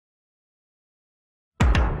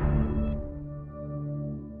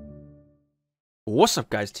What's up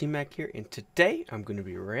guys, T-Mac here, and today I'm going to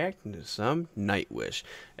be reacting to some Nightwish,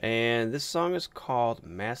 and this song is called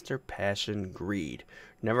Master Passion Greed.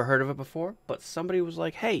 Never heard of it before, but somebody was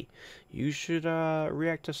like, hey, you should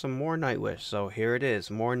react to some more Nightwish, so here it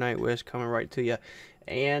is, more Nightwish coming right to you.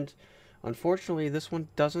 And unfortunately this one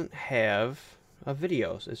doesn't have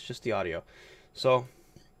videos, it's just the audio, so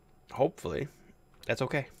hopefully that's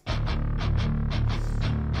okay.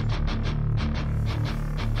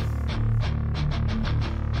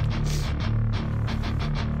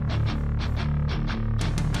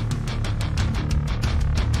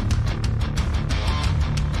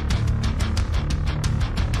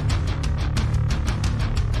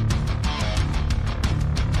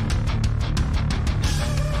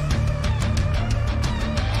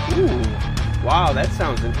 Ooh, wow, that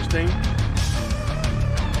sounds interesting.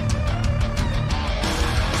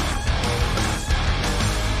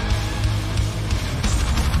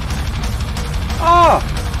 Oh!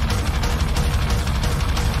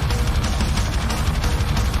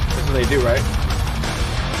 That's what they do, right?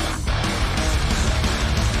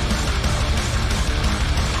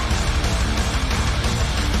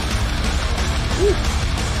 Ooh.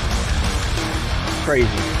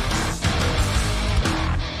 Crazy.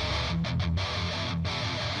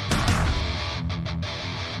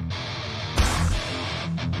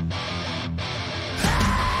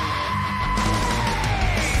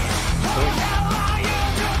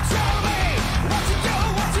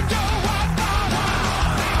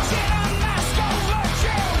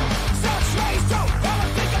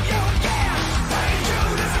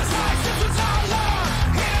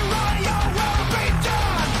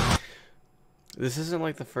 This isn't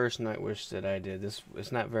like the first Nightwish that I did.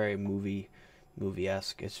 It's not very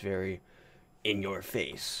movie-esque. It's very in your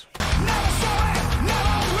face.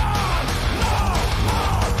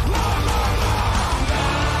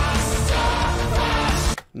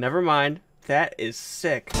 Never mind. That is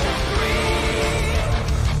sick.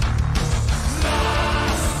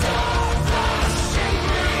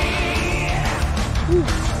 Whew.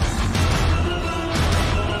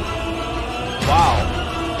 Wow.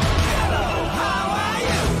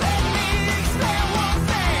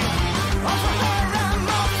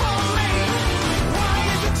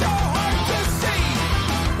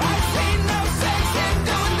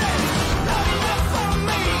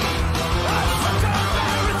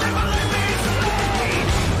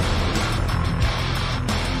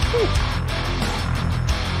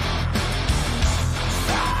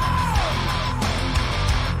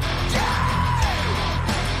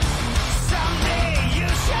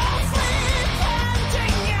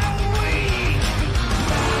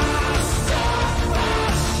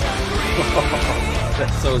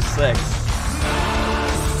 That's so sick.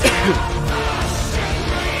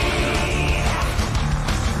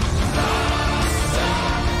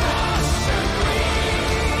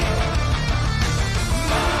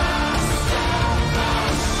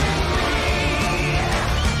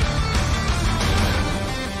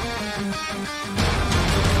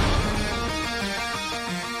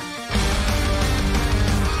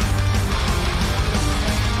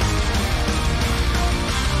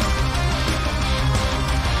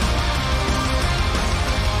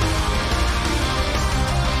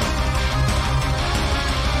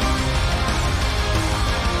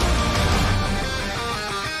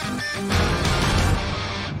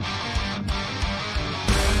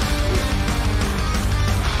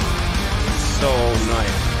 So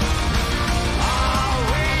nice.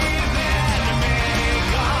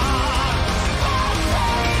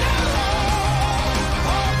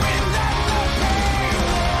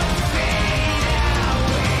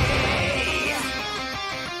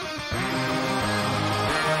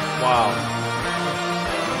 Wow.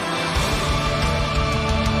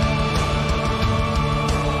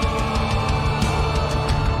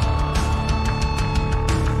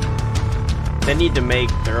 They need to make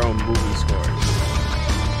their own movie scores.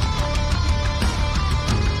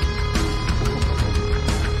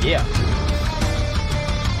 Yeah.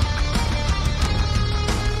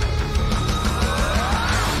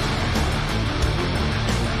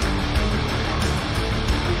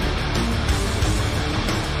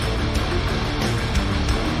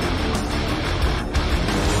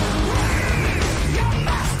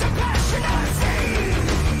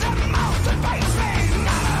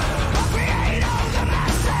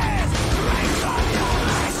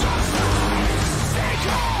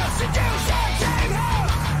 Seduce and tame her,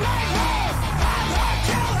 like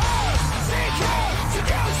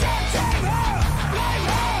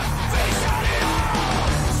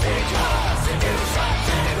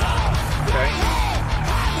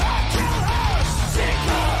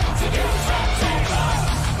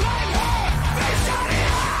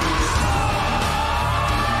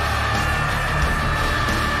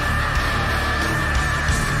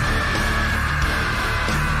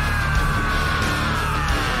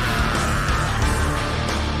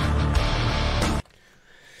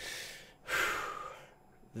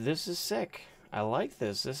This is sick. I like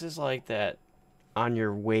this. This is like that on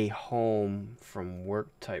your way home from work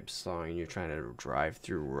type song. You're trying to drive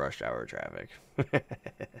through rush hour traffic.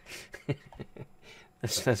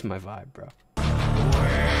 That's my vibe, bro.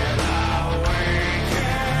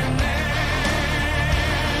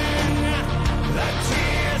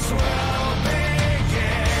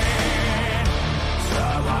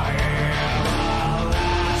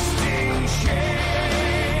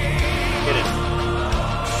 Get it.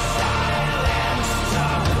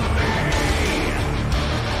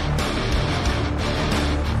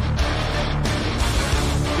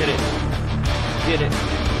 Get it. Get it.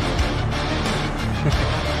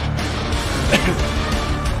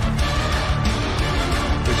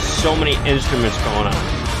 There's so many instruments going on.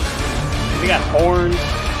 We got horns.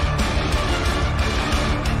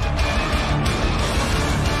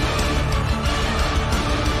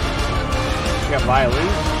 We got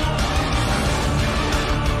violins.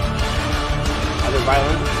 Other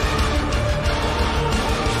violins.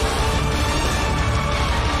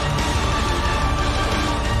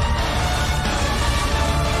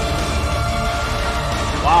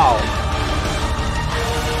 Wow.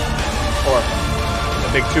 Or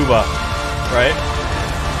a big tuba, right?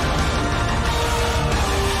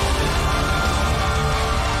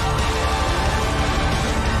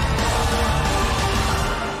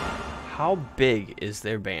 How big is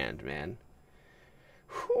their band, man?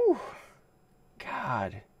 Whew.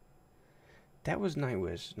 God. That was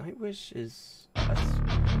Nightwish.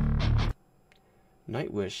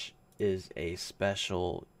 Nightwish is a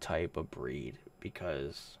special type of breed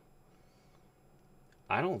because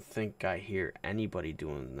I don't think I hear anybody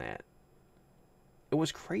doing that. It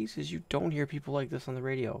was crazy as you don't hear people like this on the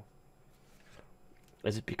radio.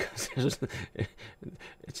 Is it because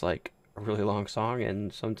it's like a really long song,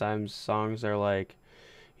 and sometimes songs are like,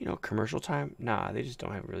 you know, commercial time? Nah, they just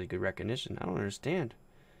don't have really good recognition. I don't understand.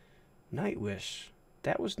 Nightwish.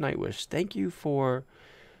 That was Nightwish. Thank you for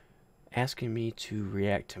asking me to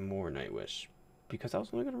react to more Nightwish, because I was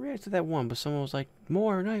only going to react to that one, but someone was like,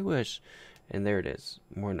 more Nightwish. And there it is,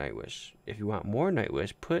 more Nightwish. If you want more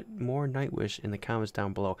Nightwish, put more Nightwish in the comments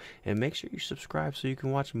down below, and make sure you subscribe so you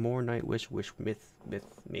can watch more Nightwish with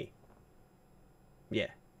me. Yeah,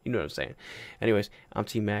 you know what I'm saying. Anyways, I'm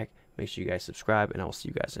T-Mac. Make sure you guys subscribe, and I will see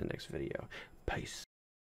you guys in the next video. Peace.